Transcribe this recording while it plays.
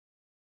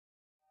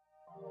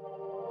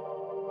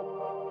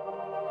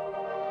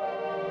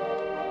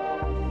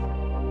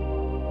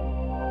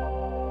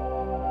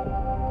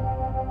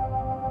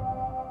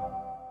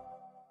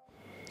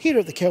Here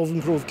at the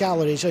Kelvin Grove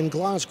Galleries in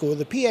Glasgow,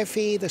 the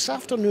PFA this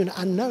afternoon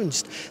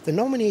announced the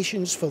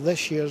nominations for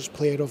this year's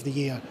Player of the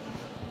Year.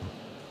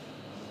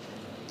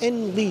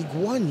 In League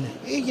One,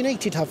 Ayr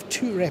United have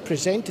two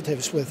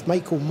representatives with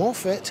Michael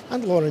Moffat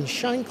and Lawrence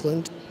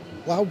Shankland.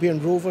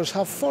 Albion Rovers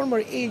have former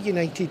Ayr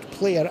United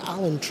player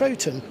Alan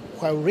Trouten,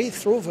 while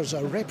Raith Rovers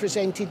are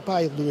represented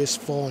by Lewis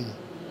Vaughan.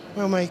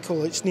 Well,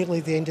 Michael, it's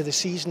nearly the end of the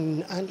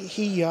season and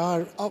here you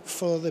are up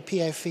for the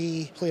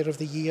PFA Player of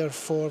the Year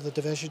for the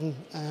division.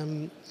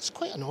 It's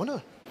quite an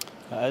honour.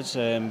 It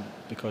is,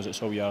 because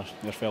it's all your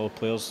fellow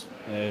players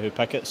who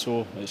pick it,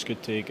 so it's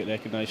good to get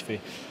recognised for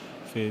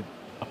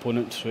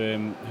opponents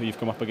who you've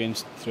come up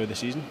against through the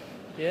season.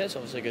 Yeah, it's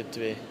obviously good to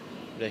be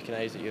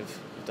recognised that you've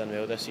done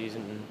well this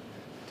season, and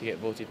to get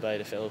voted by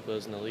the fellow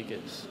players in the league,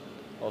 it's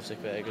obviously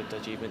quite a good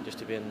achievement just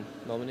to be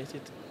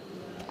nominated.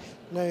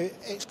 Now,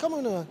 it's come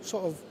on a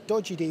sort of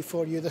dodgy day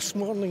for you this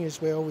morning as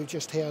well. We've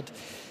just heard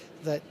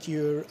that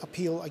your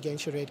appeal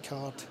against your red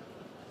card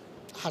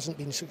hasn't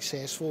been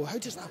successful. How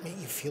does that make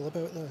you feel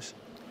about this?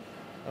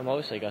 I'm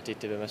obviously gutted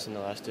to be missing the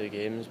last two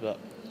games, but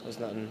there's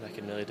nothing I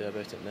can really do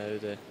about it now.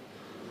 The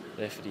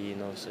referee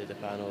and obviously the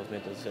panel have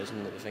made the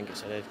decision that they think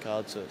it's a red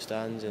card, so it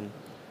stands, and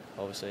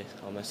obviously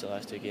I'll miss the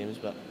last two games,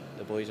 but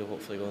the boys will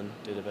hopefully go and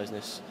do the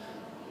business.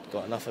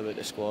 Got enough about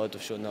the squad,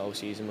 we've shown that all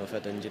season, we've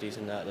had injuries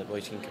and that, the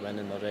boys can come in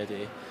and they're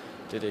ready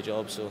to do their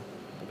job, so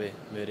they'll be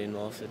moving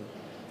off and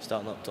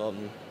starting up top,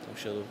 and I'm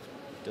sure they'll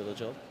do their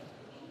job.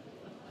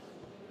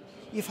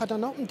 You've had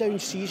an up and down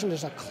season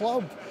as a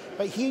club,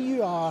 but here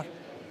you are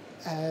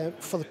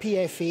for the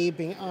PFA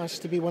being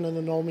asked to be one of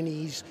the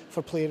nominees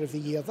for Player of the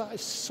Year. That is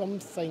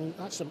something,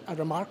 that's a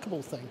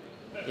remarkable thing.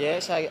 Yeah,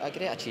 it's a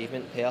great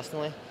achievement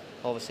personally.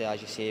 Obviously,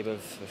 as you say,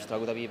 we've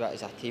struggled a wee bit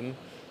as a team,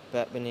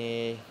 but when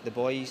the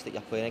boys that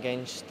you're playing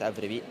against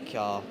every week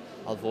are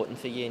voting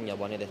for you and you're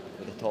one of the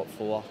top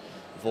four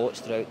votes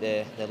throughout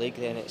the league,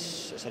 then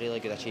it's a really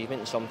good achievement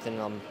and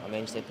something I'm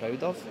immensely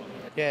proud of.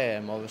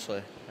 Yeah,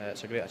 obviously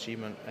it's a great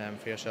achievement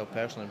for yourself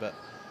personally, but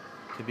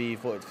to be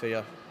voted for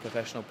your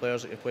professional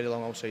players that you've played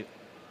alongside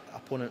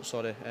opponents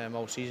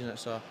all season,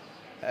 it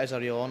is a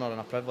real honour and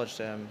a privilege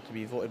to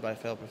be voted by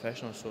fellow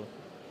professionals. So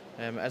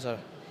it is a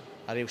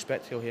real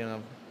spectacle here, and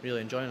I'm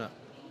really enjoying it.